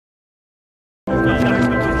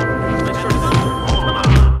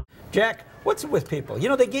Jack, what's it with people? You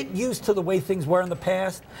know, they get used to the way things were in the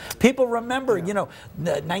past. People remember, you know,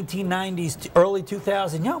 the 1990s, early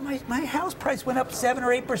 2000s. You know, my house price went up 7 or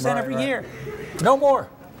 8% every year. No more.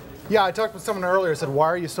 Yeah, I talked with someone earlier, said, why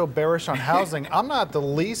are you so bearish on housing? I'm not the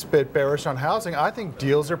least bit bearish on housing. I think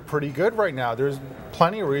deals are pretty good right now. There's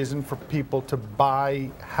plenty of reason for people to buy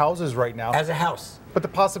houses right now. As a house. But the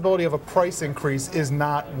possibility of a price increase is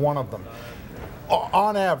not one of them.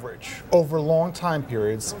 On average, over long time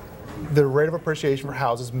periods, the rate of appreciation for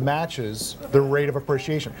houses matches the rate of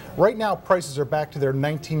appreciation. Right now, prices are back to their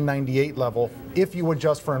 1998 level if you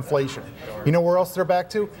adjust for inflation. You know where else they're back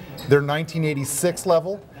to? Their 1986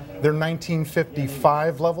 level, their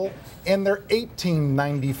 1955 level, and their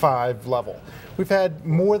 1895 level. We've had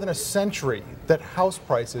more than a century that house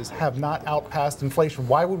prices have not outpaced inflation.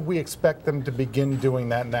 Why would we expect them to begin doing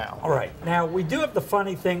that now? All right. Now, we do have the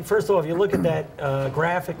funny thing. First of all, if you look at that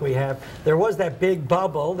graphic we have, there was that big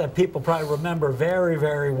bubble that people probably remember very,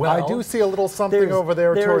 very well. I do see a little something over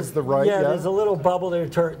there towards the right. Yeah, there's a little bubble there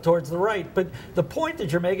towards the right. But the point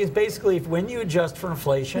that you're making is basically when you adjust for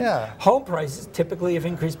inflation, home prices typically have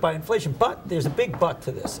increased by inflation. But there's a big but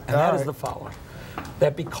to this, and that is the following.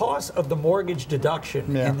 That because of the mortgage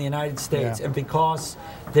deduction in the United States and because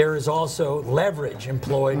there is also leverage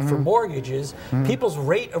employed for mortgages, people's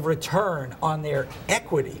rate of return on their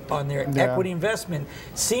equity, equity investment,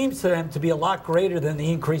 seems to them to be a lot greater than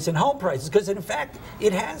the increase in home prices, because in fact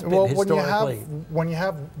it has been historically. When you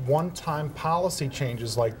have one-time policy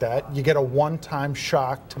changes like that, you get a one-time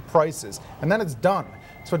shock to prices, and then it's done.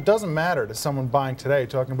 So it doesn't matter to someone buying today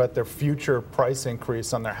talking about their future price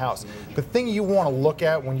increase on their house. The thing you want to look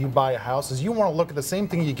at when you buy a house is you want to look at the same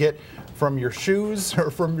thing you get from your shoes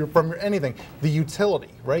or from your anything, the utility,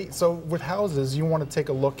 right? So with houses, you want to take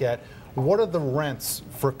a look at what are the rents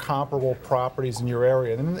for comparable properties in your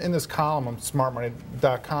area. And in this column on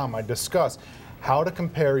SmartMoney.com, I discuss how to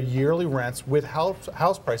compare yearly rents with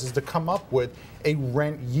house prices to come up with a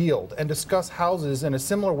rent yield and discuss houses in a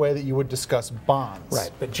similar way that you would discuss bonds. Right,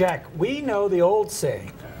 but Jack, we know the old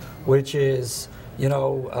saying, which is, you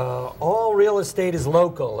know, all real estate is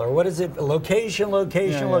local, or what is it? Location,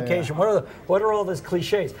 location, location. What are all those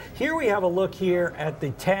cliches? Here we have a look here at the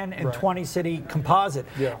 10 and 20 city composite,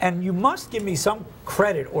 and you must give me some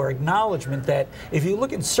credit or acknowledgement that if you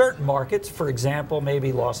look in certain markets, for example,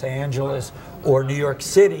 maybe Los Angeles or New York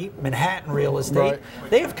City, Manhattan real estate,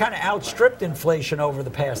 they have kind of outstripped inflation over the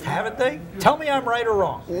past, haven't they? Tell me I'm right or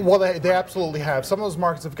wrong. Well, they absolutely have. Some of those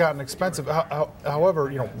markets have gotten expensive.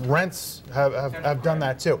 However, you know, rents have done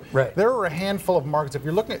that too. There are a handful of markets.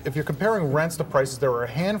 If you're comparing rents to prices, there are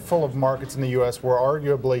a handful of markets in the U.S. where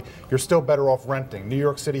arguably you're still better off renting. New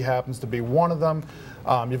York City happens to be one of them.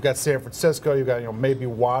 You've got San Francisco, you've got maybe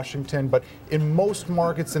Washington, but in most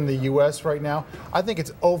markets in the U.S. right now, I think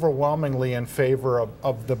it's overwhelmingly in favor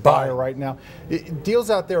of the buyer right now. Deals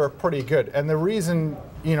out there are pretty good, and the reason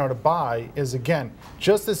to buy is, again,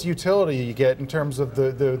 just this utility you get in terms of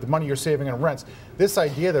the money you're saving on rents. This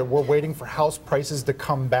idea that we're waiting for house prices to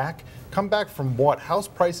come back from what? House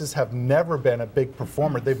prices have never been a big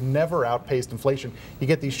performer. They've never outpaced inflation. You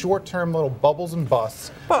get these short-term little bubbles and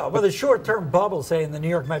busts. Well, the short-term bubbles, say in the New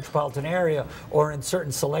York metropolitan area or in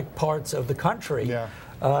certain select parts of the country,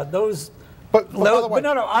 those. By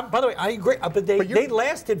the way, I agree. But they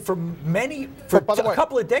lasted for a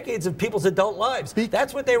couple of decades of people's adult lives.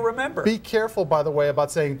 That's what they remember. Be careful, by the way,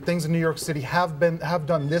 about saying things in New York City have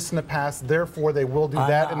done this in the past, therefore they will do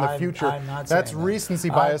that in the future. That's recency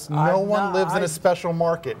bias. No one lives in a special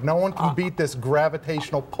market. No one can beat this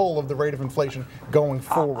gravitational pull of the rate of inflation going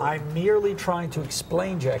forward. I'm merely trying to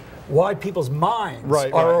explain, Jack, why people's minds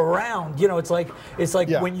are around. You know, it's like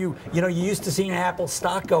when you used to see an Apple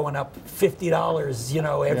stock going up $50,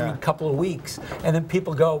 every couple of weeks, and then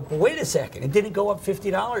people go, well, wait a second, it didn't go up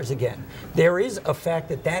 $50 again. There is a fact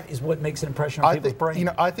that is what makes an impression on people's brain.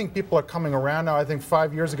 I think people are coming around now. I think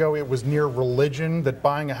 5 years ago it was near religion that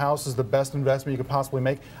buying a house is the best investment you could possibly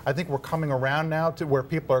make. I think we're coming around now to where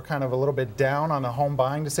people are kind of a little bit down on the home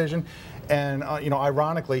buying decision. And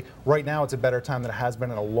ironically, right now it's a better time than it has been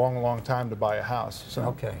in a long, long time to buy a house. So.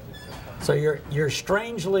 Okay, so you're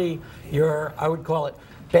strangely, I would call it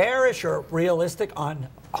bearish or realistic on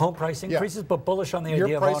home price increases, but bullish on the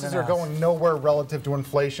idea of owning a house. Your prices are going nowhere relative to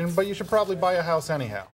inflation, but you should probably buy a house anyhow.